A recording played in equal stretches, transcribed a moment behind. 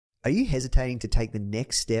Are you hesitating to take the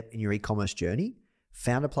next step in your e-commerce journey?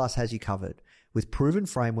 Founder Plus has you covered. With proven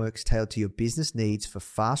frameworks tailored to your business needs for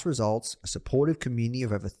fast results, a supportive community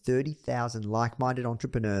of over 30,000 like-minded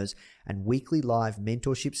entrepreneurs, and weekly live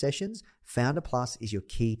mentorship sessions, Founder Plus is your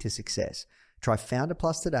key to success. Try Founder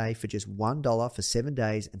Plus today for just $1 for 7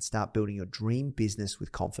 days and start building your dream business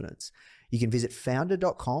with confidence. You can visit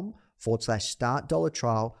founder.com/start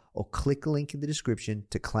 $1 or click the link in the description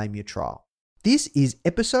to claim your trial. This is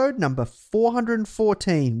episode number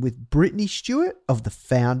 414 with Brittany Stewart of the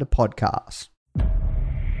Founder Podcast.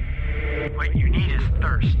 What you need is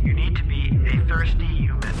thirst. You need to be a thirsty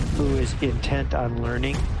human who is intent on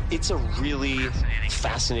learning. It's a really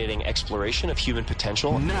fascinating exploration of human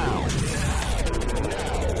potential. Now.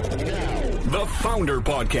 The Founder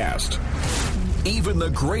Podcast. Even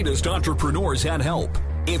the greatest entrepreneurs had help.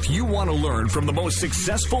 If you want to learn from the most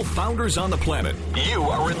successful founders on the planet, you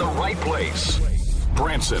are in the right place.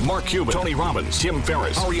 Branson, Mark Cuban, Tony Robbins, Tim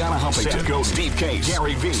Ferriss, Ariana Huffington, Seth Godin, Steve Case,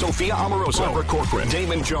 Gary Vee, Sophia Amoruso, Barbara Corcoran,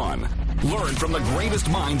 Damon John. Learn from the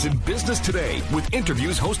greatest minds in business today with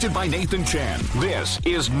interviews hosted by Nathan Chan. This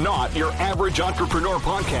is not your average entrepreneur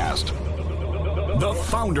podcast. The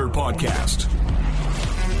Founder Podcast.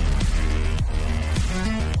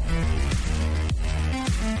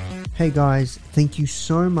 Hey guys, thank you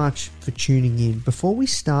so much for tuning in. Before we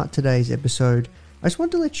start today's episode, I just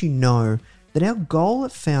want to let you know that our goal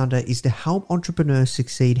at Founder is to help entrepreneurs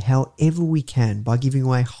succeed however we can by giving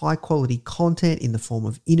away high quality content in the form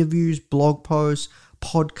of interviews, blog posts,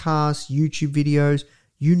 podcasts, YouTube videos,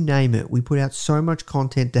 you name it. We put out so much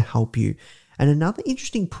content to help you. And another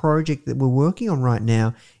interesting project that we're working on right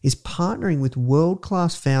now is partnering with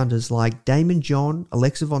world-class founders like Damon John,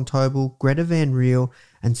 Alexa Von Tobel, Greta Van Riel,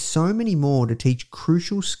 and so many more to teach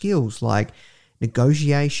crucial skills like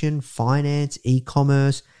negotiation, finance,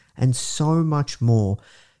 e-commerce, and so much more.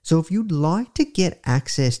 So if you'd like to get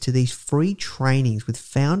access to these free trainings with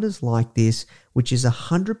founders like this, which is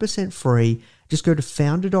 100% free, just go to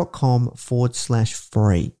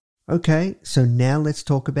founder.com/free. Okay, so now let's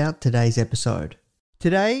talk about today's episode.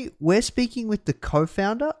 Today, we're speaking with the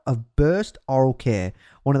co-founder of Burst Oral Care,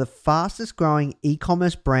 one of the fastest growing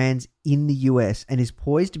e-commerce brands in the US and is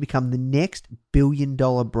poised to become the next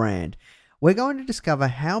billion-dollar brand. We're going to discover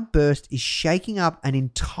how Burst is shaking up an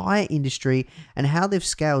entire industry and how they've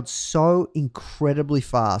scaled so incredibly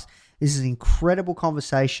fast. This is an incredible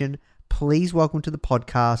conversation. Please welcome to the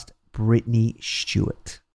podcast, Brittany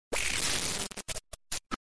Stewart.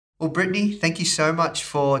 Well, Brittany, thank you so much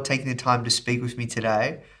for taking the time to speak with me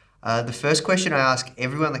today. The first question I ask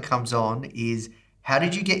everyone that comes on is, how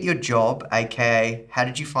did you get your job, aka how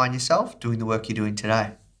did you find yourself doing the work you're doing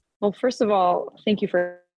today? Well, first of all, thank you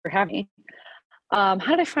for having me. How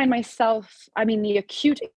did I find myself? I mean, the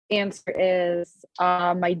acute answer is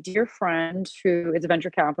my dear friend who is a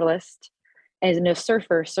venture capitalist and a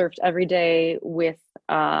surfer surfed every day with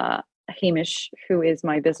Hamish, who is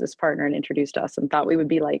my business partner, and introduced us and thought we would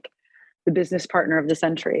be like the business partner of the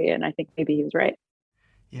century. And I think maybe he was right.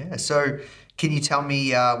 Yeah. So can you tell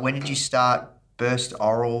me when did you start Burst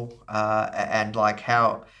Oral and like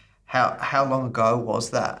how long ago was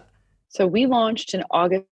that? So we launched in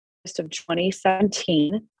August of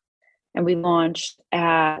 2017, and we launched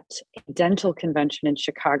at a dental convention in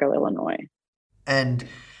Chicago, Illinois. And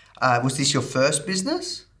was this your first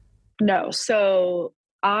business? No. So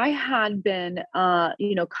I had been, kind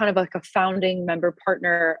of like a founding member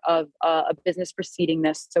partner of a business preceding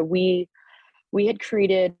this. So we had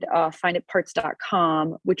created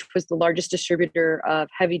finditparts.com, which was the largest distributor of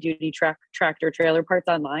heavy duty tractor trailer parts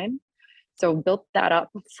online. So built that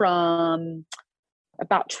up from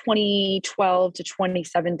about 2012 to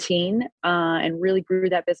 2017, and really grew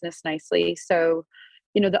that business nicely. So,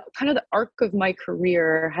 the kind of the arc of my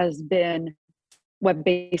career has been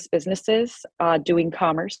web-based businesses, doing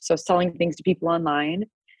commerce, so selling things to people online,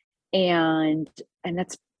 and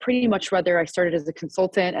that's pretty much whether I started as a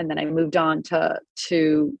consultant and then I moved on to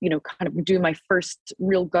kind of do my first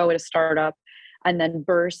real go at a startup. And then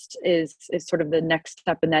Burst is sort of the next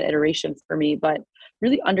step in that iteration for me, but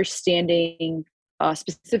really understanding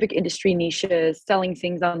specific industry niches, selling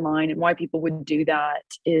things online, and why people would do that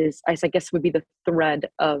is, I guess, would be the thread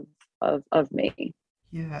of me.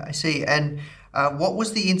 Yeah, I see. And what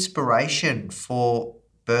was the inspiration for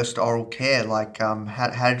Burst Oral Care? Like,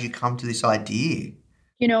 how did you come to this idea?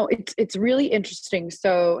 It's really interesting.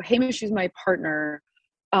 So Hamish, who's my partner,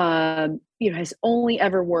 has only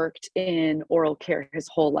ever worked in oral care his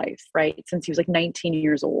whole life, right? Since he was like 19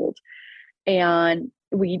 years old. And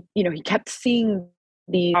he kept seeing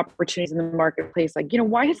the opportunities in the marketplace, like,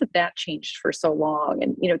 why hasn't that changed for so long?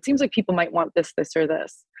 And, it seems like people might want this, or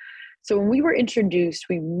this. So when we were introduced,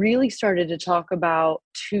 we really started to talk about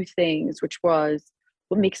two things, which was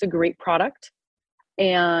what makes a great product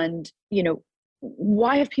and,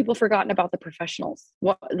 why have people forgotten about the professionals?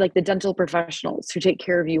 What, like the dental professionals who take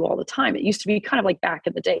care of you all the time? It used to be kind of like back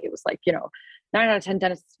in the day. It was like, 9 out of 10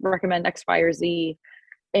 dentists recommend X, Y, or Z.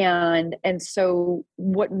 And so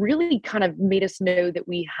what really kind of made us know that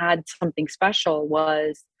we had something special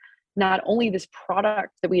was not only this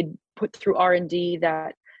product that we had put through R&D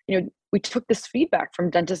that, we took this feedback from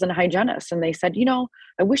dentists and hygienists, and they said,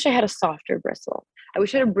 I wish I had a softer bristle. I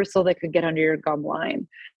wish I had a bristle that could get under your gum line.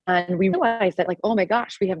 And we realized that, like, oh my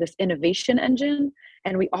gosh, we have this innovation engine,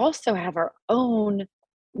 and we also have our own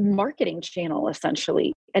marketing channel,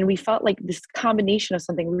 essentially. And we felt like this combination of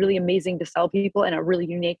something really amazing to sell people and a really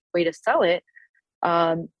unique way to sell it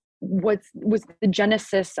was the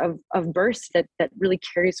genesis of Burst that really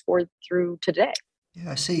carries forward through today.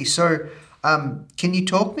 Yeah, I see. So can you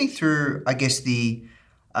talk me through, I guess,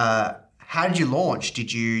 how did you launch?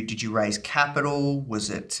 Did you raise capital? Was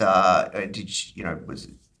it,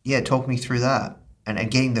 talk me through that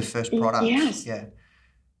and getting the first product. Yes. Yeah.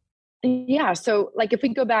 Yeah. So like, if we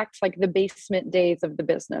go back to like the basement days of the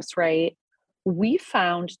business, right? We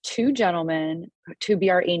found two gentlemen to be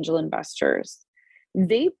our angel investors.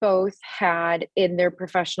 They both had in their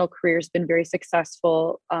professional careers been very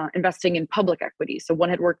successful investing in public equity. So one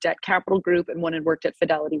had worked at Capital Group and one had worked at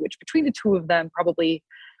Fidelity, which between the two of them, probably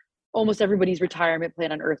almost everybody's retirement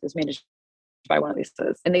plan on earth is managed by one of these.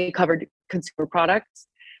 And they covered consumer products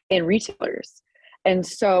and retailers. And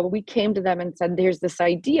so we came to them and said, there's this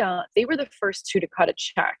idea. They were the first two to cut a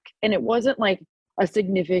check. And it wasn't like a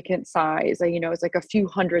significant size. It's like a few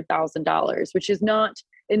 $100,000, which is not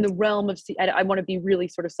in the realm of, I want to be really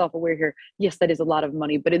sort of self-aware here. Yes, that is a lot of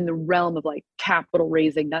money, but in the realm of like capital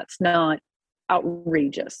raising, that's not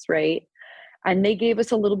outrageous, right? And they gave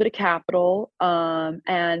us a little bit of capital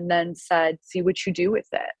and then said, see what you do with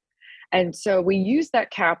it. And so we used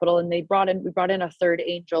that capital, and we brought in a third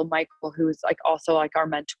angel, Michael, who's like also like our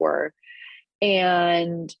mentor.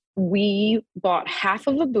 And we bought half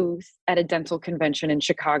of a booth at a dental convention in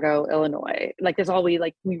Chicago, Illinois. Like that's all we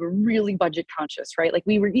were really budget conscious, right? Like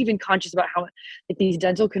we were even conscious about how like these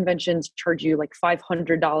dental conventions charge you like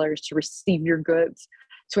 $500 to receive your goods.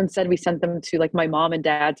 So instead we sent them to like my mom and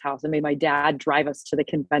dad's house and made my dad drive us to the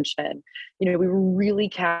convention. We were really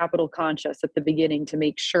capital conscious at the beginning to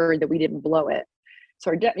make sure that we didn't blow it.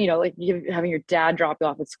 So our dad, like having your dad drop you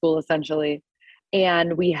off at school essentially.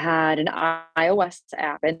 And we had an iOS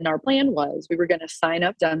app, and our plan was we were going to sign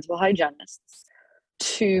up dental hygienists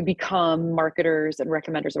to become marketers and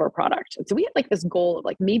recommenders of our product. And so we had like this goal of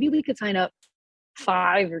like, maybe we could sign up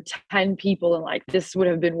 5 or 10 people and like, this would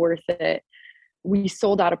have been worth it. We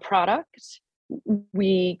sold out a product.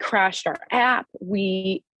 We crashed our app.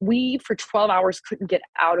 We for 12 hours couldn't get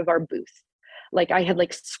out of our booth. Like I had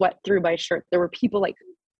like sweat through my shirt. There were people like,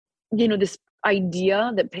 this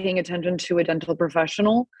idea that paying attention to a dental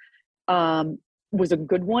professional was a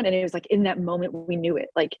good one. And it was like in that moment, we knew it.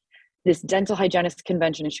 Like this dental hygienist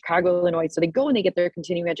convention in Chicago, Illinois. So they go and they get their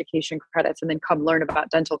continuing education credits and then come learn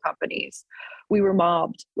about dental companies. We were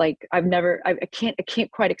mobbed. Like I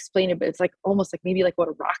can't quite explain it, but it's like almost like maybe like what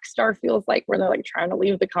a rock star feels like where they're like trying to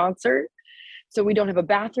leave the concert. So we don't have a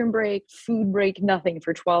bathroom break, food break, nothing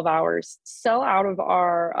for 12 hours, sell out of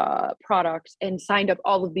our product and signed up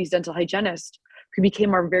all of these dental hygienists who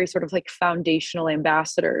became our very sort of like foundational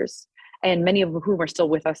ambassadors, and many of whom are still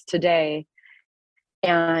with us today.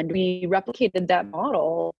 And we replicated that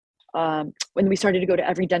model when we started to go to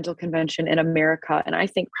every dental convention in America. And I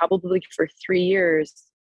think probably for 3 years,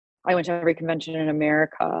 I went to every convention in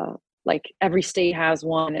America. Like every state has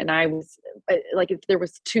one. And I was like, if there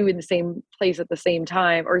was 2 in the same place at the same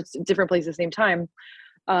time or different places at the same time,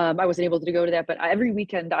 I wasn't able to go to that. But every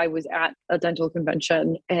weekend I was at a dental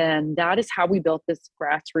convention. And that is how we built this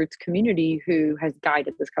grassroots community who has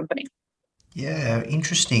guided this company. Yeah,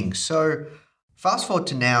 interesting. So fast forward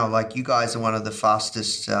to now, like you guys are one of the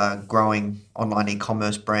fastest growing online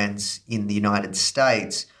e-commerce brands in the United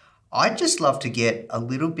States. I'd just love to get a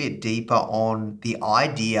little bit deeper on the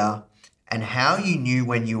idea and how you knew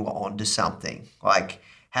when you were onto something. Like,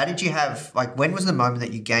 how did you when was the moment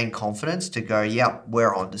that you gained confidence to go, yep,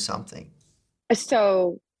 we're onto something?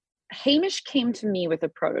 So Hamish came to me with a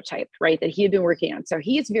prototype, right, that he had been working on. So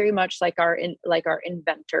he is very much like our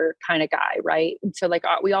inventor kind of guy, right? And so like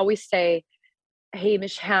we always say,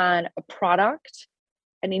 Hamish had a product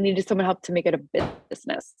and he needed someone help to make it a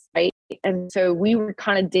business, right? And so we were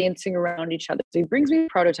kind of dancing around each other. So he brings me a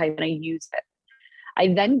prototype and I use it.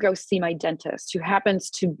 I then go see my dentist, who happens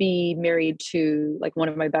to be married to like one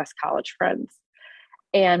of my best college friends.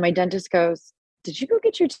 And my dentist goes, did you go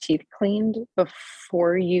get your teeth cleaned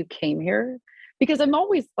before you came here? Because I'm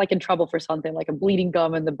always like in trouble for something like a bleeding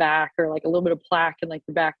gum in the back or like a little bit of plaque in like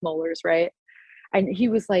the back molars, right? And he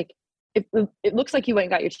was like, it looks like you went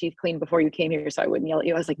and got your teeth cleaned before you came here, so I wouldn't yell at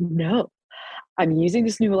you. I was like, no, I'm using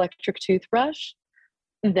this new electric toothbrush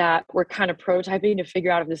that we're kind of prototyping to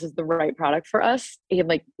figure out if this is the right product for us. And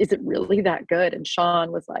like, is it really that good? And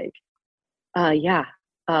Sean was like, yeah,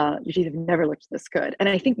 your teeth have never looked this good. And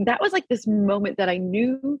I think that was like this moment that I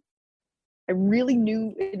really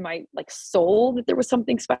knew in my like soul that there was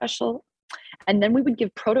something special. And then we would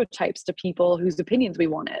give prototypes to people whose opinions we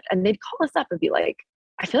wanted. And they'd call us up and be like,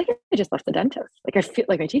 I feel like I just left the dentist. Like I feel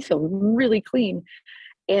like my teeth feel really clean.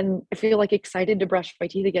 And I feel like excited to brush my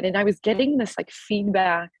teeth again. And I was getting this like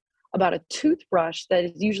feedback about a toothbrush that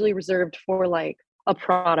is usually reserved for like a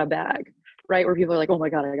Prada bag, right? Where people are like, oh my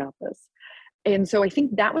God, I got this. And so I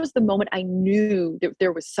think that was the moment I knew that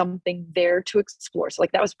there was something there to explore. So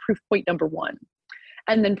like that was proof point number one.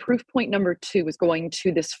 And then proof point number two was going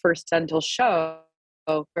to this first dental show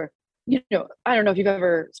for, I don't know if you've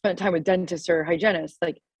ever spent time with dentists or hygienists.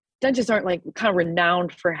 Like dentists aren't like kind of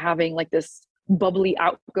renowned for having like this bubbly,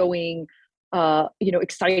 outgoing,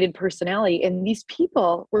 excited personality. And these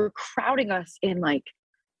people were crowding us in like,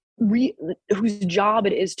 whose job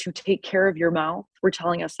it is to take care of your mouth. We're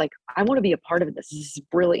telling us like, I want to be a part of this. This is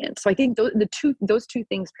brilliant. So I think those two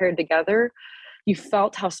things paired together, you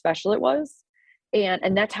felt how special it was.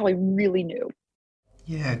 And that's how I really knew.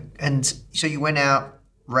 Yeah. And so you went out,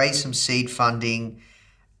 raised some seed funding,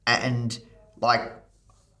 and like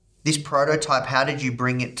this prototype, how did you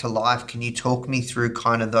bring it to life? Can you talk me through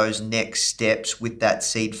kind of those next steps with that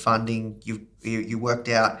seed funding? You worked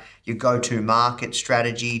out your go-to market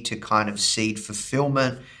strategy to kind of seed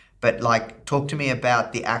fulfillment, but like talk to me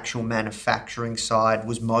about the actual manufacturing side.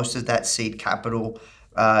 Was most of that seed capital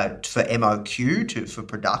for MOQ for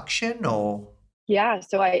production or? Yeah.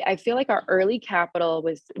 So I feel like our early capital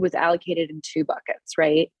was allocated in two buckets,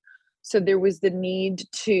 right? So there was the need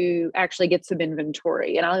to actually get some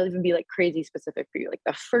inventory. And I'll even be like crazy specific for you. Like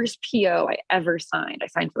the first PO I ever signed, I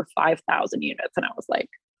signed for 5,000 units. And I was like,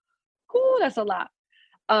 ooh, that's a lot.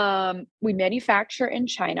 We manufacture in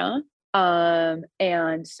China.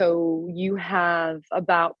 And so you have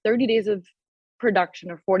about 30 days of production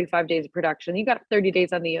or 45 days of production. You got 30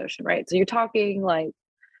 days on the ocean, right? So you're talking like,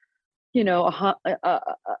 a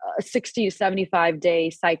 60 to 75 day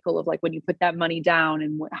cycle of like when you put that money down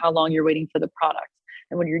and how long you're waiting for the product.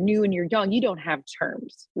 And when you're new and you're young, you don't have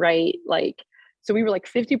terms, right? Like, so we were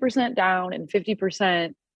like 50% down and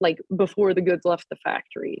 50% like before the goods left the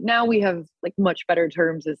factory. Now we have like much better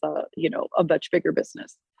terms as a much bigger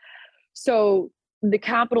business. So the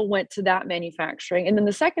capital went to that manufacturing. And then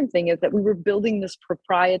the second thing is that we were building this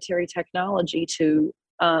proprietary technology to,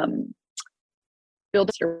 build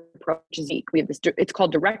a approach is unique. We have this, it's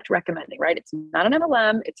called direct recommending, right? It's not an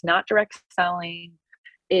MLM. It's not direct selling.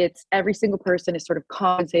 It's every single person is sort of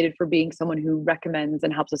compensated for being someone who recommends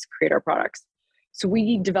and helps us create our products. So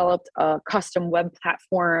we developed a custom web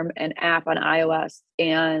platform and app on iOS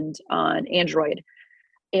and on Android.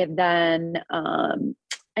 And then,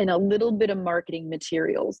 and a little bit of marketing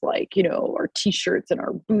materials like, our t-shirts and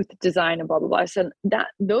our booth design and blah, blah, blah. So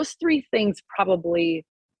those three things probably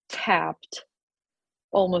tapped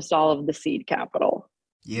almost all of the seed capital.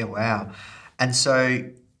 Yeah, wow. And so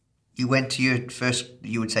you went to your first,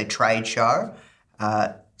 you would say, trade show,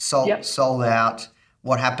 sold out.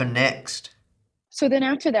 What happened next? So then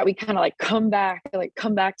after that, we kind of come back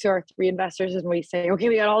to our three investors and we say, okay,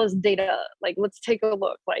 we got all this data, like, let's take a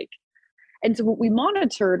look. And so what we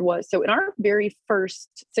monitored was, so in our very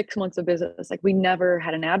first 6 months of business, we never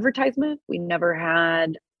had an advertisement. We never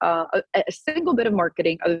had a single bit of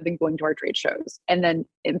marketing other than going to our trade shows and then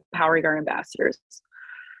empowering our ambassadors.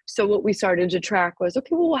 So what we started to track was,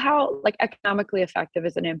 okay, well, how economically effective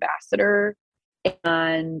is an ambassador?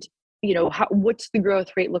 And, what's the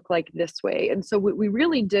growth rate look like this way? And so what we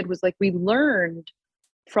really did was we learned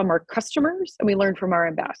from our customers and we learned from our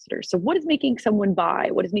ambassadors. So what is making someone buy?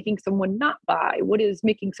 What is making someone not buy? What is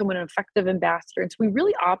making someone an effective ambassador? And so we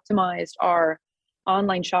really optimized our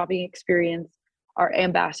online shopping experience, our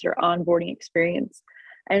ambassador onboarding experience.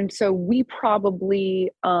 And so we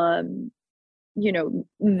probably, that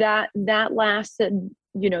lasted,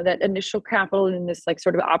 that initial capital in this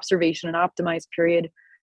sort of observation and optimized period,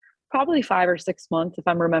 probably 5 or 6 months, if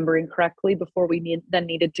I'm remembering correctly, before we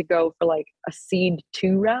needed to go for a seed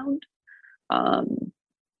 2 round.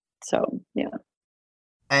 So, yeah.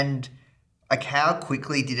 And how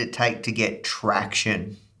quickly did it take to get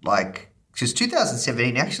traction? because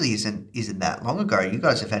 2017 actually isn't that long ago. You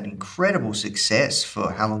guys have had incredible success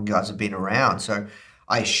for how long you guys have been around. So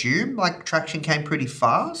I assume like traction came pretty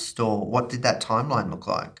fast, or what did that timeline look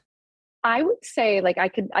like? I would say like I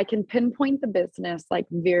can pinpoint the business like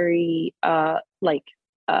very almost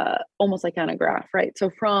like on a graph, right? So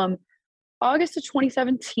from August of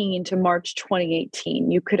 2017 to March 2018,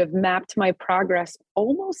 you could have mapped my progress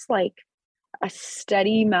almost like a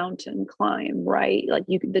steady mountain climb, right? Like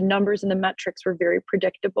the numbers and the metrics were very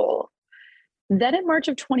predictable. Then in March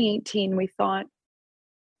of 2018, we thought,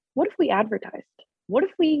 what if we advertised? What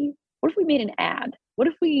if we made an ad? What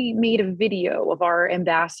if we made a video of our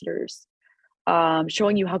ambassadors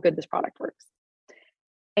showing you how good this product works?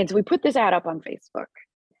 And so we put this ad up on Facebook,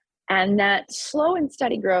 and that slow and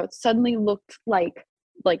steady growth suddenly looked like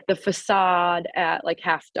the facade at like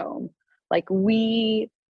Half Dome. Like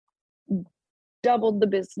we doubled the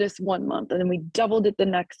business 1 month, and then we doubled it the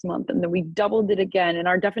next month, and then we doubled it again. And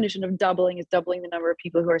our definition of doubling is doubling the number of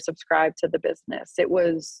people who are subscribed to the business. It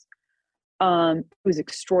was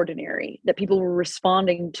extraordinary that people were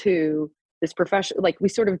responding to this profession. Like we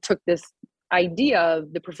sort of took this idea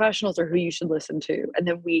of the professionals are who you should listen to, and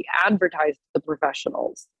then we advertised the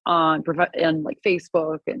professionals on like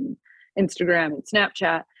Facebook and Instagram and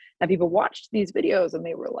Snapchat, and people watched these videos and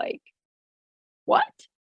they were like, what?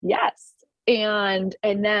 Yes. And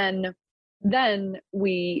then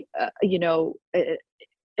we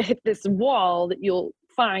hit this wall that you'll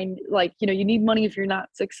find, like, you need money if you're not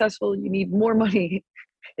successful, you need more money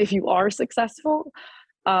if you are successful.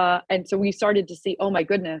 And so we started to see, oh my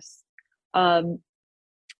goodness,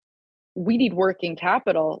 we need working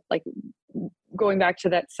capital, like going back to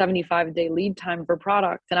that 75-day lead time for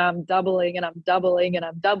products. And I'm doubling and I'm doubling and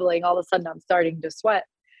I'm doubling. All of a sudden I'm starting to sweat.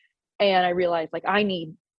 And I realized like I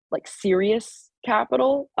need like serious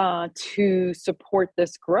capital to support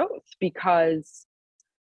this growth, because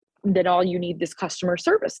then all you need is customer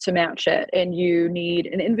service to match it. And you need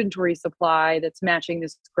an inventory supply that's matching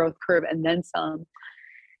this growth curve and then some.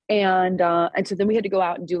 And so then we had to go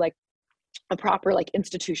out and do like a proper like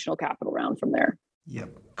institutional capital round from there.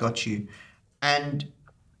 Yep, got you. And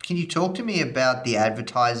can you talk to me about the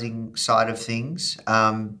advertising side of things?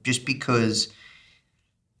 Just because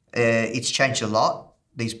it's changed a lot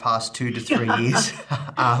these past 2 to 3 years.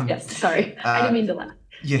 Yes, sorry. I didn't mean to laugh.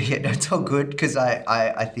 Yeah, no, it's all good, because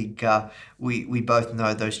I think we both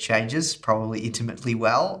know those changes probably intimately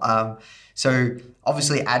well. So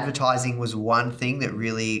obviously advertising was one thing that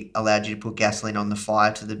really allowed you to put gasoline on the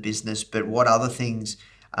fire to the business, but what other things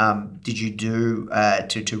did you do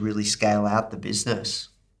to really scale out the business?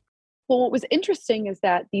 Well, what was interesting is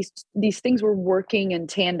that these things were working in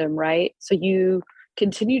tandem, right? So you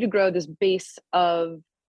continue to grow this base of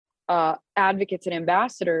advocates and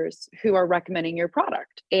ambassadors who are recommending your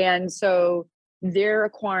product. And so they're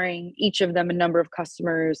acquiring each of them a number of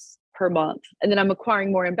customers per month. And then I'm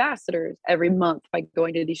acquiring more ambassadors every month by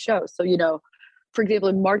going to these shows. So, for example,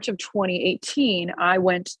 in March of 2018, I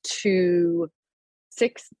went to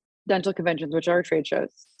 6 dental conventions, which are trade shows.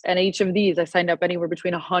 And each of these, I signed up anywhere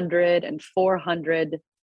between 100 and 400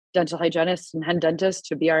 dental hygienists and dentists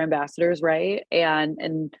to be our ambassadors, right?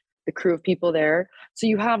 And the crew of people there. So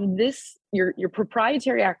you have this, your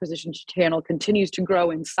proprietary acquisition channel continues to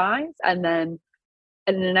grow in size, and then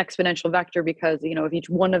in an exponential vector, because, if each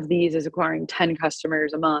one of these is acquiring 10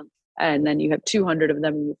 customers a month, and then you have 200 of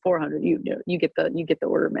them, and you have 400, you get the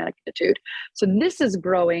order of magnitude. So this is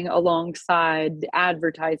growing alongside the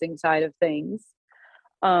advertising side of things.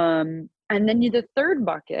 And then the third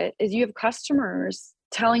bucket is you have customers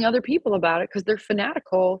telling other people about it because they're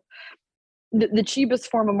fanatical. The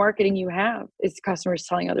cheapest form of marketing you have is customers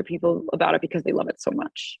telling other people about it because they love it so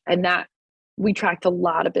much. And that we tracked a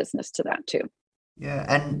lot of business to that too. Yeah.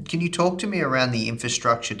 And can you talk to me around the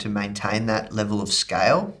infrastructure to maintain that level of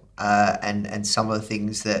scale and some of the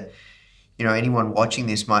things that, anyone watching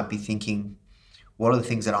this might be thinking, what are the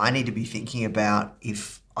things that I need to be thinking about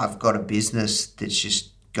if I've got a business that's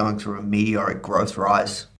just going through a meteoric growth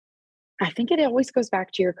rise? I think it always goes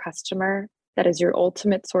back to your customer. That is your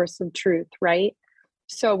ultimate source of truth, right?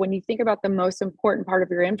 So when you think about the most important part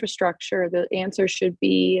of your infrastructure, the answer should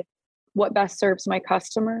be what best serves my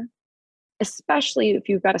customer, especially if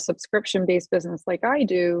you've got a subscription-based business like I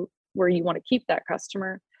do, where you want to keep that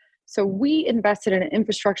customer. So we invested in an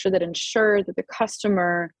infrastructure that ensured that the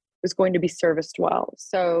customer was going to be serviced well.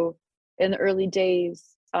 So in the early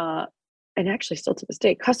days, and actually still to this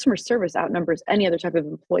day, customer service outnumbers any other type of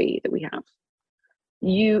employee that we have.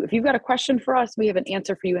 If you've got a question for us, we have an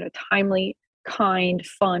answer for you in a timely, kind,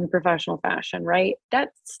 fun, professional fashion, right? That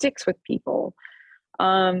sticks with people.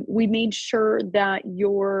 We made sure that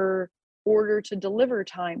your order to deliver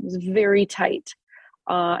time was very tight.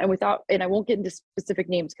 And I won't get into specific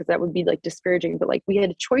names because that would be like disparaging, but like we had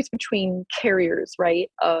a choice between carriers, right?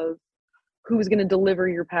 Of who was going to deliver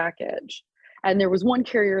your package. And there was one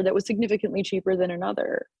carrier that was significantly cheaper than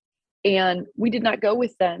another. And we did not go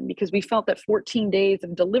with them because we felt that 14 days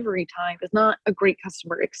of delivery time is not a great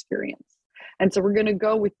customer experience. And so we're going to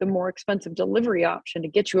go with the more expensive delivery option to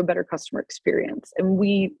get you a better customer experience. And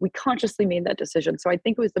we consciously made that decision. So I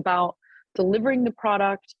think it was about delivering the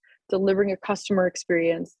product, delivering a customer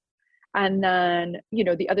experience. And then,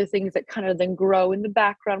 the other things that kind of then grow in the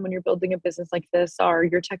background when you're building a business like this are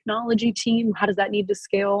your technology team. How does that need to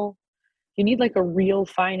scale? You need like a real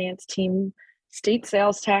finance team. State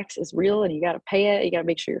sales tax is real and you got to pay it. You got to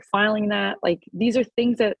make sure you're filing that. Like these are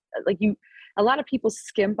things that a lot of people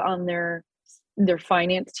skimp on their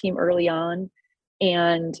finance team early on,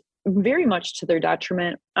 and very much to their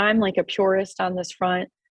detriment. I'm like a purist on this front.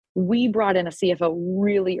 We brought in a CFO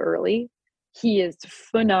really early. He is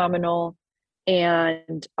phenomenal.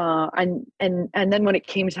 And then when it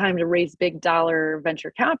came time to raise big dollar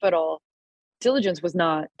venture capital, diligence was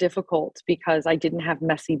not difficult because I didn't have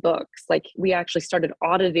messy books. Like we actually started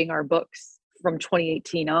auditing our books from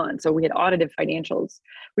 2018 on. So we had audited financials,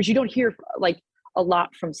 which you don't hear like a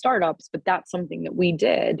lot from startups, but that's something that we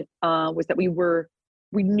did, was that we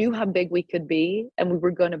knew how big we could be and we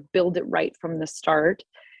were going to build it right from the start.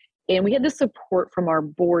 And we had the support from our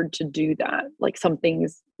board to do that. Like some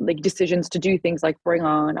things, like decisions to do things like bring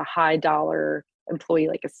on a high dollar employee,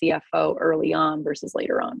 like a CFO early on versus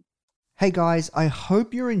later on. Hey guys, I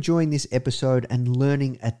hope you're enjoying this episode and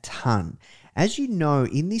learning a ton. As you know,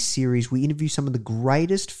 in this series, we interview some of the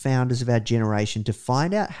greatest founders of our generation to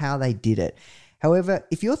find out how they did it. However,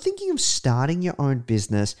 if you're thinking of starting your own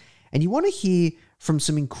business and you want to hear from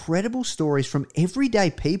some incredible stories from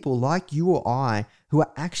everyday people like you or I who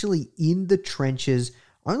are actually in the trenches,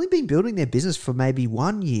 only been building their business for maybe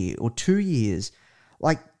 1 year or 2 years,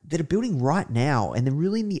 like that are building right now and they're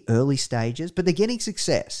really in the early stages, but they're getting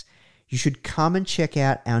success, you should come and check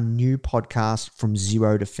out our new podcast, From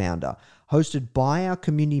Zero to Founder, hosted by our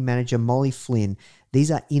community manager, Molly Flynn.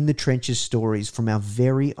 These are in the trenches stories from our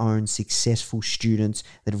very own successful students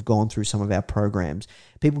that have gone through some of our programs.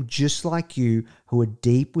 People just like you who are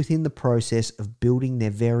deep within the process of building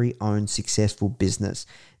their very own successful business.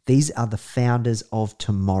 These are the founders of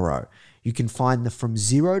tomorrow. You can find the From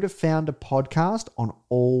Zero to Founder podcast on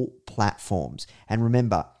all platforms. And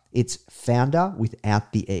remember, it's founder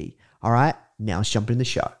without the E. All right, now let's jump in the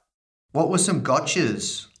show. What were some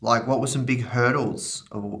gotchas? Like, what were some big hurdles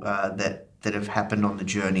that have happened on the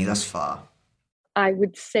journey thus far? I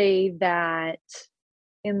would say that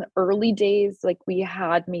in the early days, like we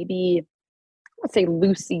had maybe, I would say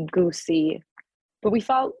loosey-goosey, but we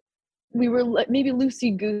felt we were maybe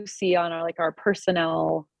loosey-goosey on our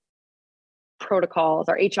personnel protocols,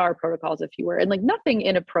 our HR protocols, if you were, and like nothing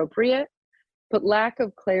inappropriate, but lack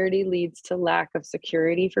of clarity leads to lack of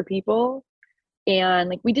security for people. And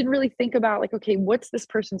like, we didn't really think about like, okay, what's this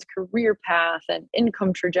person's career path and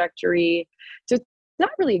income trajectory? So it's not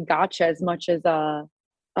really a gotcha as much as a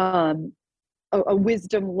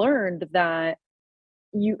wisdom learned that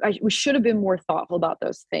we should have been more thoughtful about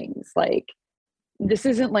those things. Like, this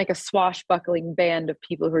isn't like a swashbuckling band of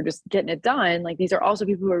people who are just getting it done. Like, these are also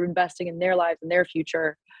people who are investing in their lives and their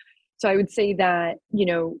future. So I would say that,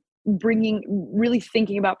 really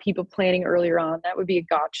thinking about people planning earlier on, that would be a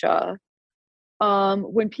gotcha.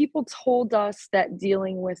 When people told us that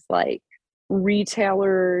dealing with like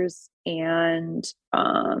retailers and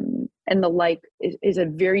the like is a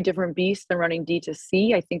very different beast than running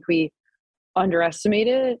D2C, I think we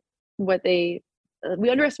underestimated the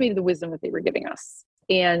wisdom that they were giving us.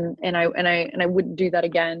 And I wouldn't do that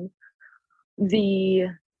again.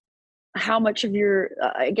 How much of your,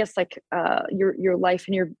 your life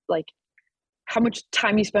and your, like, how much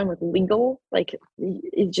time you spend with legal, like,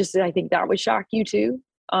 I think that would shock you too.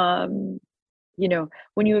 When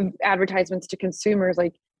you have advertisements to consumers,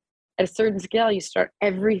 like at a certain scale,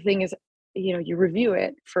 everything is, you review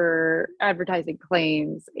it for advertising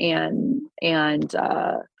claims and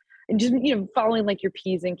just, following like your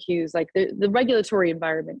P's and Q's, like the regulatory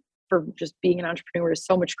environment for just being an entrepreneur is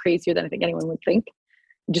so much crazier than I think anyone would think.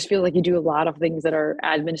 You just feel like you do a lot of things that are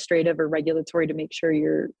administrative or regulatory to make sure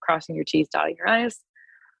you're crossing your T's, dotting your I's.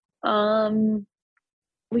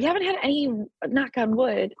 We haven't had any, knock on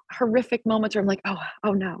wood, horrific moments where I'm like,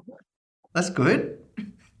 oh no. That's good.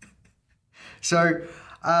 So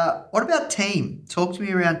what about team? Talk to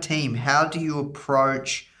me around team. How do you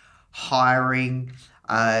approach hiring,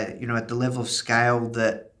 at the level of scale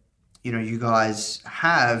that, you guys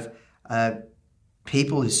have?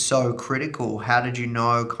 people is so critical. How did you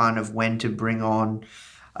know kind of when to bring on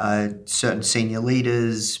certain senior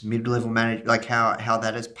leaders, mid-level managers, like how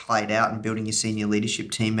that has played out in building your senior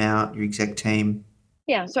leadership team out, your exec team?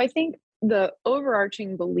 Yeah. So I think the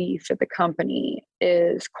overarching belief at the company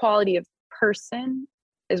is quality of person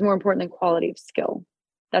is more important than quality of skill.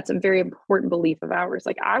 That's a very important belief of ours.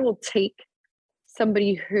 Like, I will take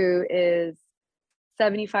somebody who is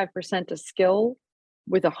 75% a skill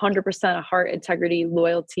with 100% of heart, integrity,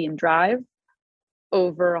 loyalty, and drive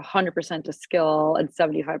over 100% of skill and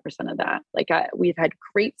 75% of that. Like, we've had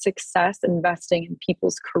great success investing in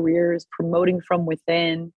people's careers, promoting from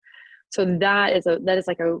within. So that is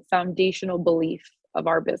like a foundational belief of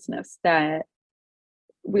our business, that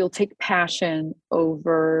we'll take passion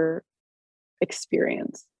over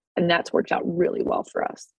experience. And that's worked out really well for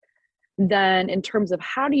us. Then in terms of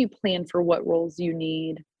how do you plan for what roles you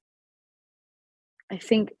need, I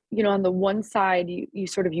think, on the one side,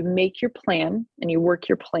 you make your plan and you work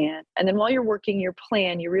your plan. And then while you're working your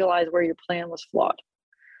plan, you realize where your plan was flawed.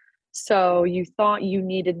 So you thought you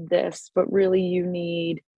needed this, but really you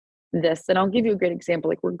need this. And I'll give you a great example.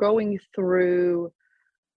 Like, we're going through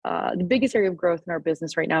the biggest area of growth in our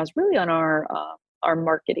business right now is really on our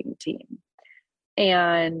marketing team.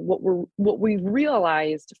 And what we've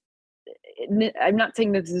realized, I'm not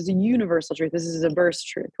saying that this is a universal truth, this is a burst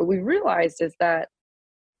truth, but we've realized is that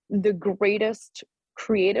the greatest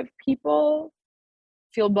creative people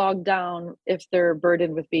feel bogged down if they're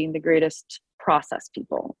burdened with being the greatest process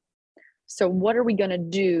people. So what are we going to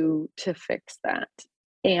do to fix that?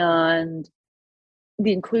 And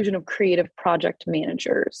the inclusion of creative project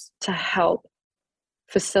managers to help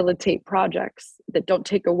facilitate projects that don't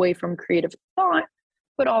take away from creative thought,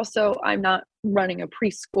 but also, I'm not running a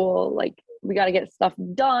preschool. Like, we got to get stuff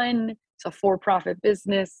done. It's a for-profit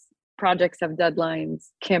business. Projects have deadlines,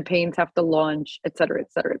 campaigns have to launch, et cetera,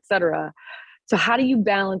 et cetera, et cetera. So how do you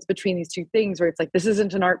balance between these two things where it's like, this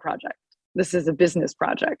isn't an art project, this is a business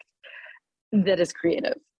project that is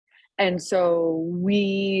creative? And so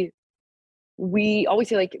we always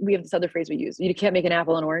say, like, we have this other phrase we use: you can't make an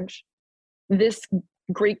apple an orange. This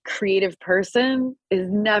great creative person is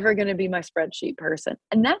never going to be my spreadsheet person,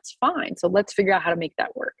 and that's fine. So let's figure out how to make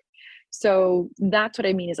that work. So that's what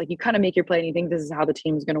I mean, is like, you kind of make your plan, you think this is how the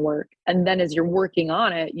team's going to work, and then as you're working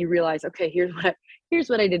on it, you realize, okay, here's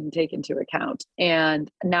what I didn't take into account,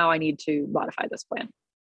 and now I need to modify this plan.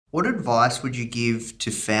 What advice would you give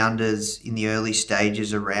to founders in the early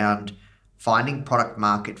stages around finding product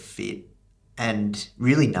market fit and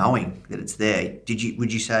really knowing that it's there?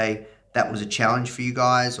 Would you say that was a challenge for you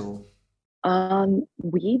guys, or?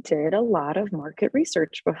 We did a lot of market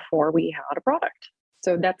research before we had a product.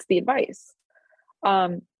 So that's the advice.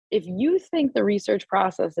 If you think the research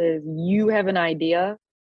process is you have an idea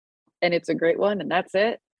and it's a great one and that's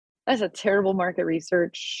it, that's a terrible market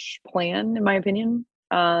research plan, in my opinion,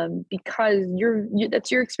 because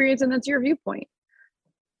that's your experience and that's your viewpoint.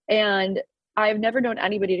 And I've never known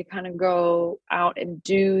anybody to kind of go out and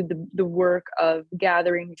do the work of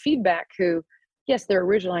gathering feedback who, yes, their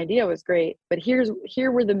original idea was great, but here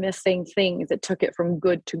were the missing things that took it from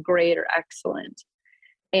good to great or excellent.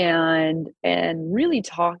 And really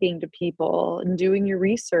talking to people and doing your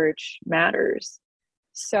research matters.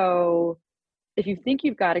 So if you think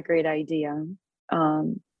you've got a great idea,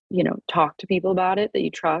 talk to people about it that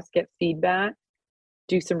you trust, get feedback,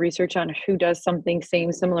 do some research on who does something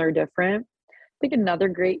same, similar, or different. I think another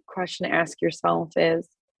great question to ask yourself is,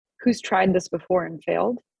 who's tried this before and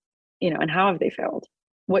failed, and how have they failed?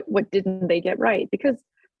 What didn't they get right? Because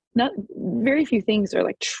not very few things are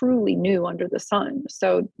like truly new under the sun.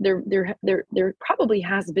 So there probably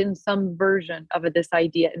has been some version of this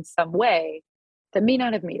idea in some way that may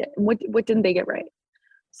not have made it. And what didn't they get right?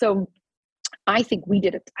 So I think we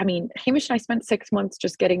did it. I mean, Hamish and I spent 6 months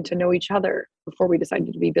just getting to know each other before we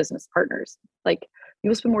decided to be business partners. Like,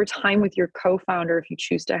 you'll spend more time with your co-founder, if you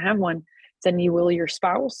choose to have one, than you will your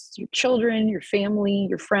spouse, your children, your family,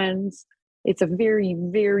 your friends. It's a very,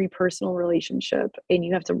 very personal relationship, and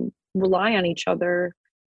you have to rely on each other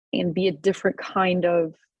and be a different kind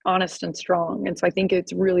of honest and strong. And so I think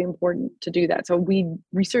it's really important to do that. So we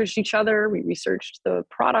researched each other, we researched the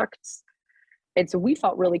products. And so we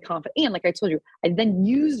felt really confident. And like I told you, I then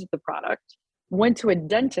used the product, went to a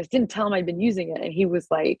dentist, didn't tell him I'd been using it. And he was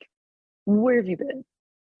like, where have you been?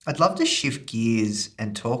 I'd love to shift gears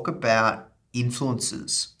and talk about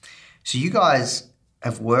influencers. So you guys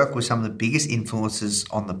have worked with some of the biggest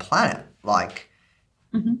influencers on the planet, like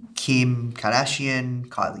Kim Kardashian,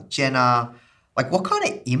 Kylie Jenner. Like, what kind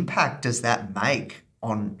of impact does that make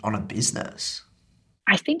on a business?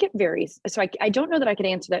 I think it varies. So I don't know that I could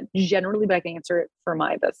answer that generally, but I can answer it for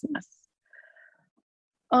my business.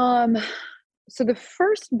 So the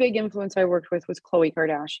first big influence I worked with was Khloe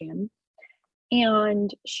Kardashian,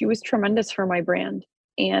 and she was tremendous for my brand.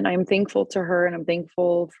 And I'm thankful to her, and I'm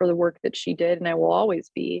thankful for the work that she did, and I will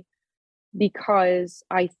always be, because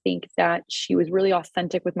I think that she was really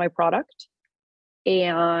authentic with my product.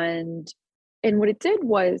 And what it did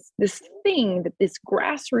was this thing that this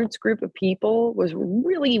grassroots group of people was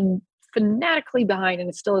really fanatically behind, and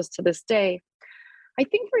it still is to this day. I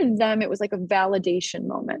think for them, it was like a validation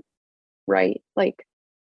moment, right? Like,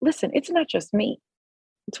 listen, it's not just me.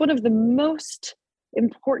 It's one of the most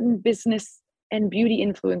important business and beauty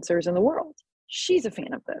influencers in the world. She's a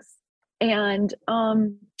fan of this. And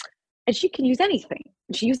she can use anything.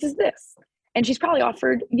 She uses this. And she's probably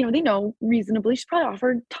offered, they know reasonably, she's probably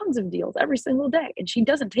offered tons of deals every single day. And she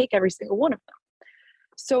doesn't take every single one of them.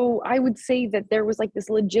 So I would say that there was like this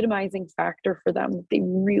legitimizing factor for them that they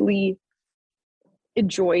really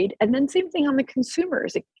enjoyed. And then same thing on the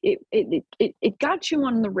consumers. It got you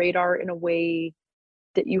on the radar in a way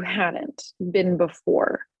that you hadn't been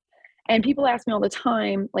before. And people ask me all the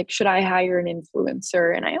time, like, should I hire an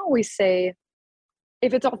influencer? And I always say,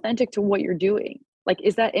 if it's authentic to what you're doing, like,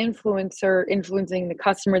 is that influencer influencing the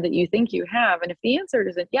customer that you think you have? And if the answer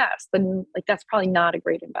isn't yes, then like that's probably not a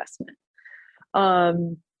great investment.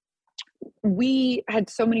 We had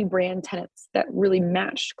so many brand tenets that really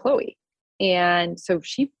matched Khloe. And so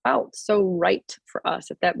she felt so right for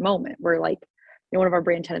us at that moment, where like, one of our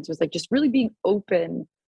brand tenets was like just really being open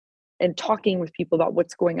and talking with people about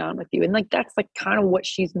what's going on with you. And like, that's like kind of what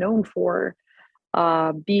she's known for.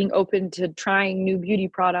 Being open to trying new beauty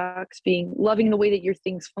products, loving the way that your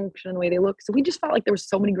things function and the way they look. So we just felt like there was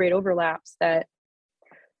so many great overlaps that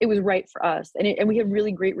it was right for us. And we had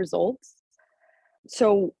really great results.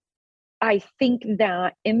 So I think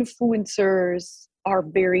that influencers are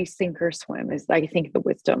very sink or swim is, I think, the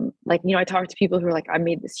wisdom. Like, I talk to people who are like, I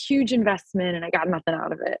made this huge investment and I got nothing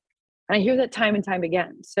out of it. And I hear that time and time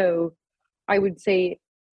again. So I would say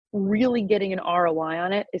really getting an ROI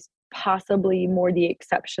on it is possibly more the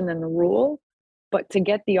exception than the rule. But to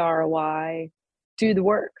get the ROI, do the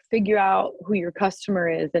work, figure out who your customer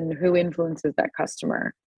is and who influences that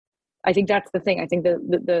customer. I think that's the thing. I think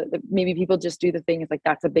the maybe people just do the thing is like,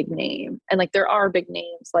 that's a big name. And like, there are big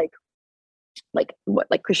names like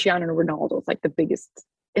Cristiano Ronaldo is like the biggest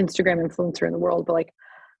Instagram influencer in the world. But like,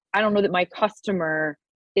 I don't know that my customer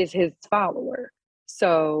is his follower.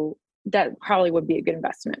 So that probably would be a good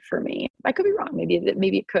investment for me. I could be wrong.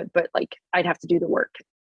 Maybe it could, but like, I'd have to do the work.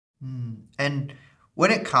 And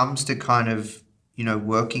when it comes to kind of,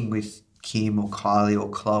 working with Kim or Kylie or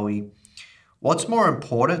Khloe, what's more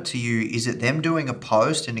important to you? Is it them doing a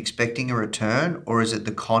post and expecting a return, or is it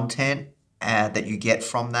the content that you get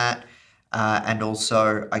from that? And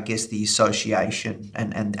also, I guess, the association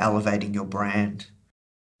and elevating your brand?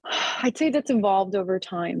 I'd say that's evolved over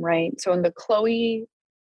time, right? So in the Khloe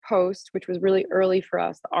post, which was really early for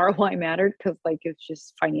us, the ROI mattered because like it's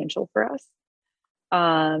just financial for us.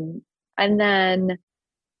 And then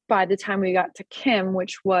by the time we got to Kim,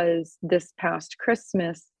 which was this past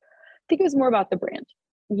Christmas, I think it was more about the brand,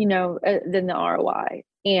 than the ROI.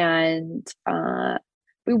 And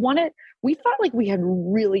we felt like we had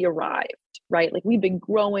really arrived, right? Like we've been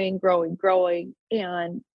growing.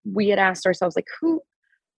 And we had asked ourselves, like,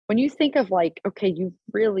 when you think of like, okay, you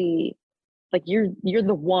really, like, you're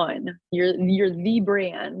the one, you're the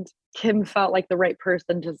brand. Kim felt like the right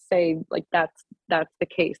person to say, like, that's the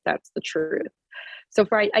case. That's the truth. So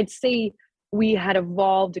I'd say we had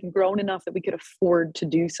evolved and grown enough that we could afford to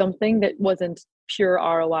do something that wasn't pure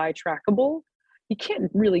ROI trackable. You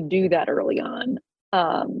can't really do that early on.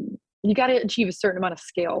 You got to achieve a certain amount of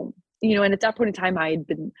scale, and at that point in time,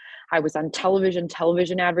 I was on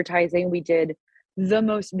television advertising. We did the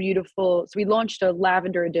most beautiful. So we launched a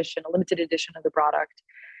lavender edition, a limited edition of the product.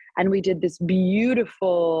 And we did this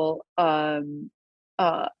beautiful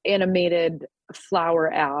animated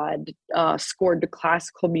flower ad scored to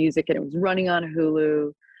classical music, and it was running on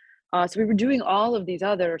Hulu. So we were doing all of these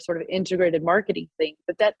other sort of integrated marketing things,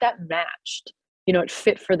 but that matched, it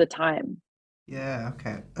fit for the time. Yeah,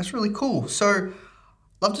 okay. That's really cool. So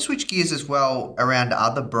love to switch gears as well around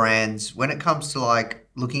other brands. When it comes to like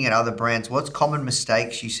looking at other brands, what's common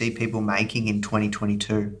mistakes you see people making in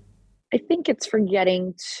 2022? I think it's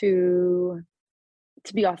forgetting to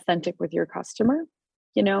be authentic with your customer,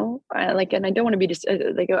 and I don't want to be just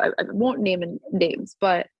like, I won't name names,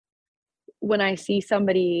 but when I see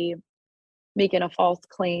somebody making a false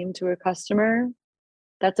claim to a customer,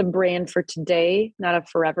 that's a brand for today, not a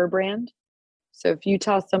forever brand. So if you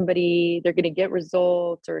tell somebody they're going to get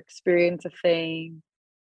results or experience a thing,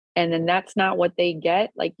 and then that's not what they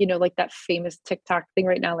get, like, like that famous TikTok thing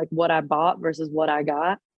right now, like what I bought versus what I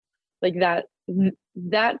got, like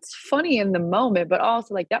that's funny in the moment, but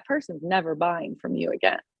also like that person's never buying from you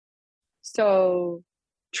again. So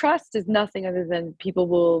trust is nothing other than people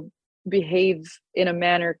will behave in a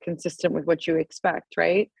manner consistent with what you expect,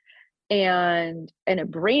 right? And a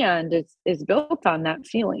brand is built on that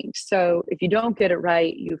feeling. So if you don't get it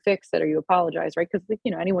right, you fix it or you apologize, right? Because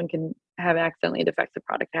anyone can have accidentally a defective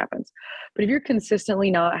product, happens. But if you're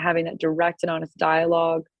consistently not having that direct and honest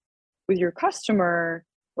dialogue with your customer,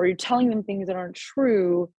 or you're telling them things that aren't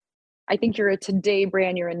true, I think you're a today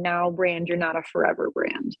brand, you're a now brand, you're not a forever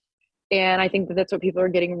brand. And I think that's what people are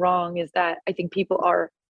getting wrong, is that I think people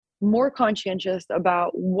are more conscientious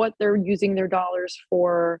about what they're using their dollars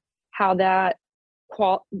for, how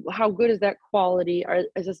good is that quality?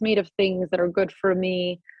 Is this made of things that are good for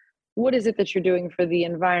me? What is it that you're doing for the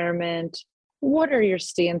environment? What are your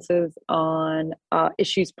stances on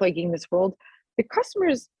issues plaguing this world? The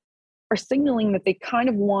customers are signaling that they kind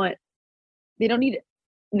of they don't need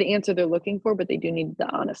the answer they're looking for, but they do need the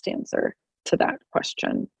honest answer to that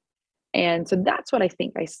question. And so that's what I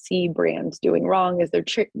think I see brands doing wrong, is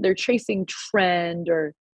they're chasing trend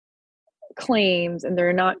or claims, and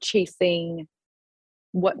they're not chasing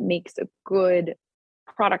what makes a good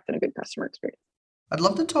product and a good customer experience. I'd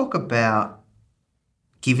love to talk about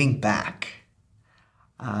giving back.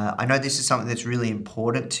 I know this is something that's really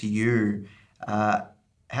important to you.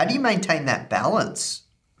 How do you maintain that balance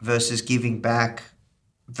versus giving back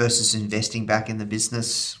versus investing back in the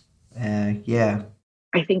business?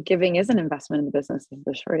 I think giving is an investment in the business is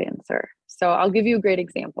the short answer. So I'll give you a great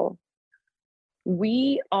example.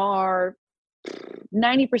 We are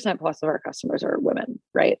 90% plus of our customers are women,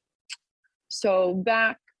 right? So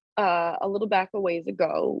a ways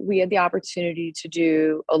ago, we had the opportunity to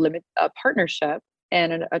do a partnership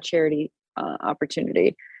and a charity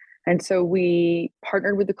opportunity. And so we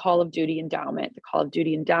partnered with the Call of Duty Endowment. The Call of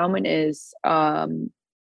Duty Endowment is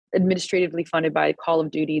administratively funded by Call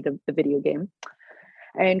of Duty, the video game.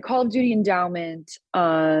 And Call of Duty Endowment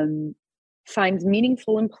finds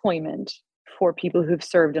meaningful employment for people who've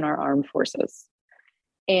served in our armed forces.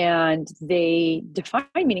 And they define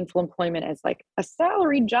meaningful employment as like a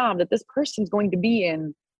salaried job that this person's going to be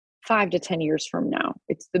in 5 to 10 years from now.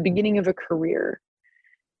 It's the beginning of a career.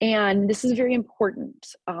 And this is very important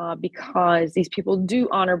because these people do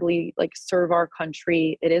honorably serve our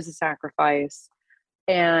country. It is a sacrifice.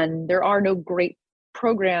 And there are no great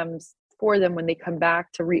programs for them when they come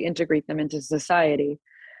back to reintegrate them into society.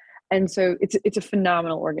 And so it's a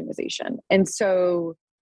phenomenal organization. And so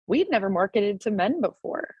we'd never marketed to men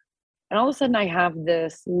before. And all of a sudden I have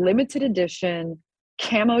this limited edition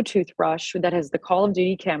camo toothbrush that has the Call of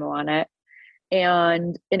Duty camo on it.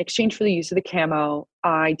 And in exchange for the use of the camo,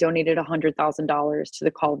 I donated $100,000 to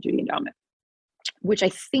the Call of Duty Endowment, which I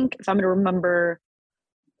think, if I'm going to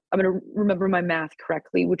remember my math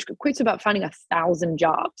correctly, which equates to about finding 1,000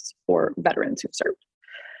 jobs for veterans who've served.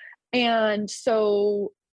 And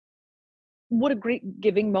so what a great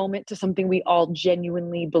giving moment to something we all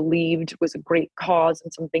genuinely believed was a great cause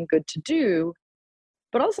and something good to do.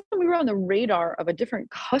 But also we were on the radar of a different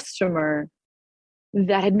customer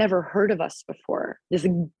that had never heard of us before. This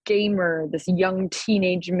gamer, this young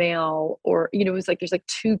teenage male, or, it was there's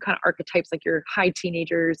two kind of archetypes, your high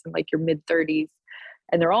teenagers and your mid 30s,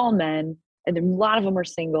 and they're all men. And a lot of them are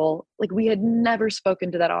single. We had never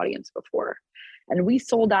spoken to that audience before. And we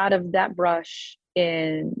sold out of that brush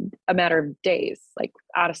in a matter of days,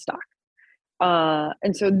 out of stock.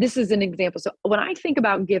 And so this is an example. So when I think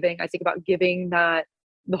about giving that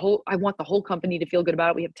I want the whole company to feel good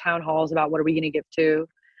about it. We have town halls about what are we going to give to,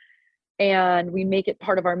 and we make it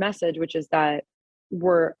part of our message, which is that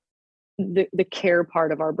we're the care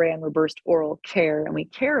part of our brand. We're Burst Oral Care, and we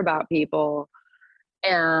care about people,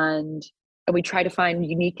 and we try to find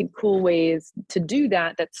unique and cool ways to do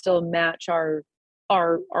that still match our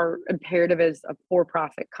imperative as a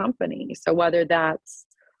for-profit company. So whether that's,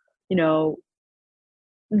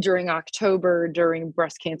 during October, during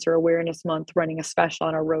Breast Cancer Awareness Month, running a special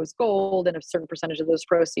on our rose gold, and a certain percentage of those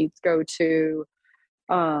proceeds go to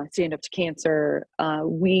Stand Up to Cancer.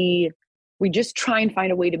 We just try and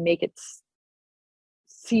find a way to make it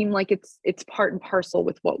seem like it's part and parcel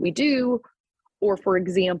with what we do. Or, for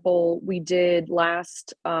example, we did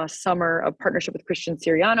last summer a partnership with Christian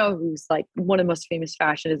Siriano, who's one of the most famous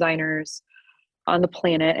fashion designers on the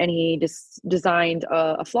planet, and he designed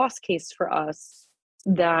a floss case for us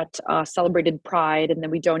that celebrated Pride, and then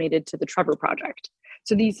we donated to the Trevor Project.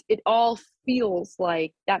 So it all feels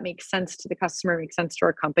like that makes sense to the customer, makes sense to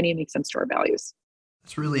our company, makes sense to our values.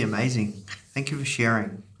 It's really amazing. Thank you for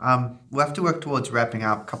sharing. We'll have to work towards wrapping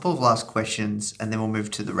up. A couple of last questions, and then we'll move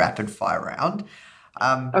to the rapid fire round.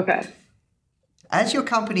 Okay. As your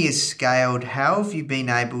company has scaled, how have you been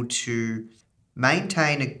able to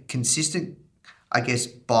maintain a consistent, I guess,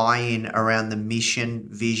 buy-in around the mission,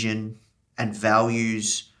 vision, and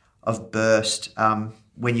values of Burst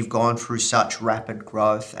when you've gone through such rapid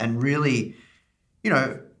growth and really,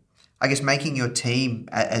 I guess making your team,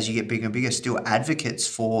 as you get bigger and bigger, still advocates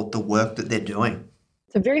for the work that they're doing?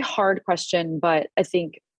 It's a very hard question, but I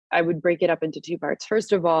think I would break it up into two parts.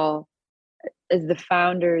 First of all, as the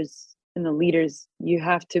founders and the leaders, you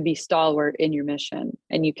have to be stalwart in your mission,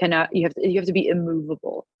 and you have to be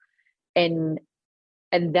immovable. And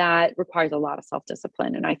that requires a lot of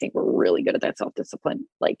self-discipline. And I think we're really good at that self-discipline,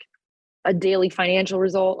 like a daily financial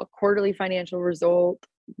result, a quarterly financial result,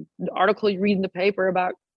 the article you read in the paper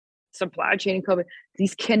about supply chain and COVID.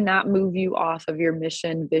 These cannot move you off of your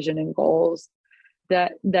mission, vision, and goals.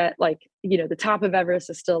 That the top of Everest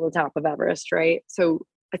is still the top of Everest, right? So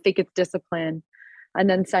I think it's discipline. And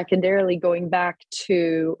then secondarily, going back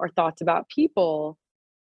to our thoughts about people,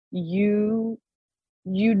 you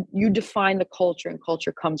define the culture, and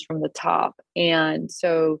culture comes from the top. And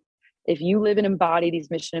so if you live and embody these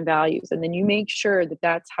mission and values, and then you make sure that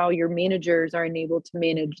that's how your managers are enabled to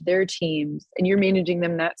manage their teams, and you're managing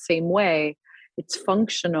them that same way, it's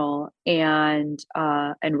functional and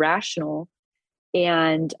rational.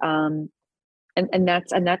 And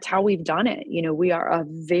that's how we've done it. We are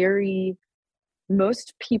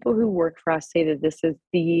most people who work for us say that this is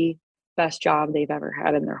the best job they've ever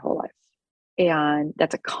had in their whole life. And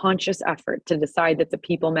that's a conscious effort to decide that the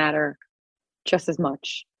people matter just as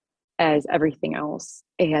much as everything else.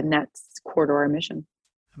 And that's core to our mission.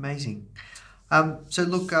 Amazing. So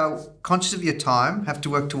look, conscious of your time, have to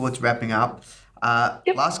work towards wrapping up.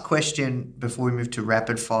 Yep. Last question before we move to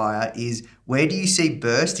rapid fire is, where do you see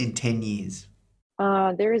Burst in 10 years?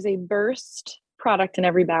 There is a Burst product in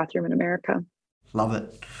every bathroom in America. Love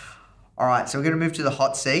it. All right, so we're going to move to the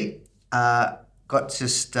hot seat. Got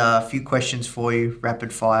just a few questions for you,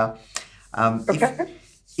 rapid fire. Okay.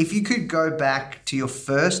 If you could go back to your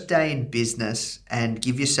first day in business and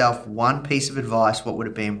give yourself one piece of advice, what would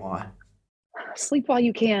it be and why? Sleep while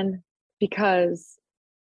you can, because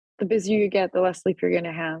the busier you get, the less sleep you're going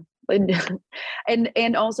to have.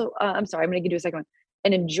 And also, I'm sorry, I'm going to give you a second one.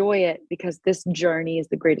 And enjoy it, because this journey is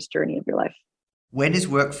the greatest journey of your life. When is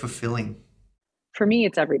work fulfilling? For me,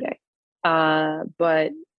 it's every day.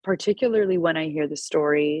 But particularly when I hear the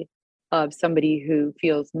story of somebody who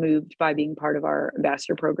feels moved by being part of our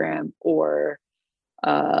ambassador program, or,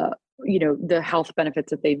 the health benefits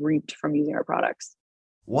that they've reaped from using our products.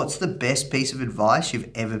 What's the best piece of advice you've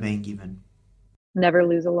ever been given? Never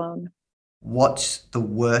lose alone. What's the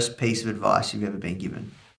worst piece of advice you've ever been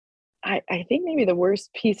given? I think maybe the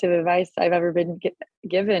worst piece of advice I've ever been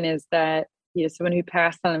given is that, someone who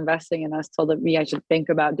passed on investing in us told me I should think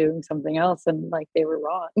about doing something else, and they were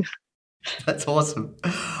wrong. That's awesome.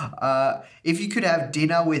 If you could have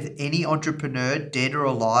dinner with any entrepreneur, dead or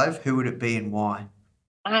alive, who would it be and why?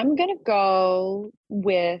 I'm going to go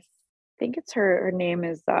with, I think it's her name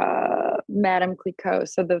is Madame Clicquot.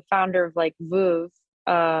 So the founder of Veuve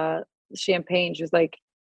Champagne. She was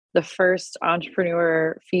the first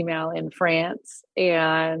entrepreneur female in France.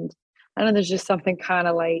 And I don't know, there's just something kind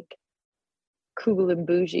of cool and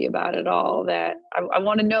bougie about it all that I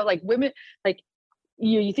want to know, women,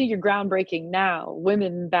 you think you're groundbreaking now,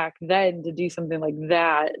 women back then to do something like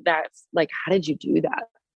that. That's how did you do that?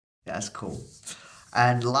 That's cool.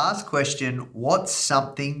 And last question, what's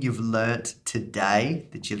something you've learnt today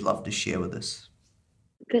that you'd love to share with us?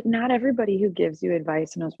 That not everybody who gives you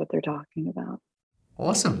advice knows what they're talking about.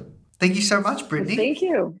 Awesome. Thank you so much, Brittany. Thank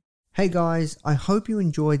you. Hey guys, I hope you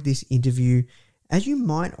enjoyed this interview. As you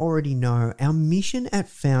might already know, our mission at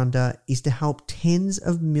Founder is to help tens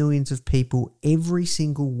of millions of people every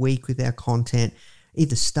single week with our content,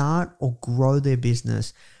 either start or grow their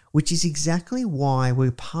business, which is exactly why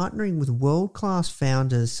we're partnering with world-class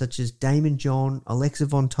founders such as Damon John, Alexa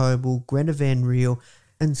Von Tobel, Greta Van Riel,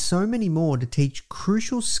 and so many more to teach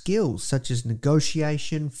crucial skills such as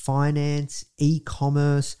negotiation, finance,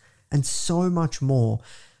 e-commerce, and so much more.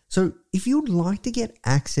 So if you'd like to get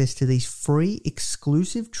access to these free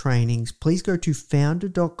exclusive trainings, please go to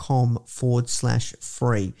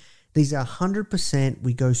founder.com/free. These are 100%.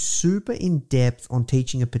 We go super in depth on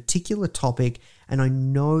teaching a particular topic, and I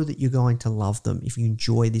know that you're going to love them if you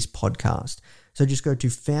enjoy this podcast. So just go to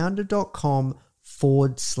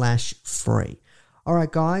founder.com/free. All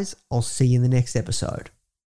right, guys, I'll see you in the next episode.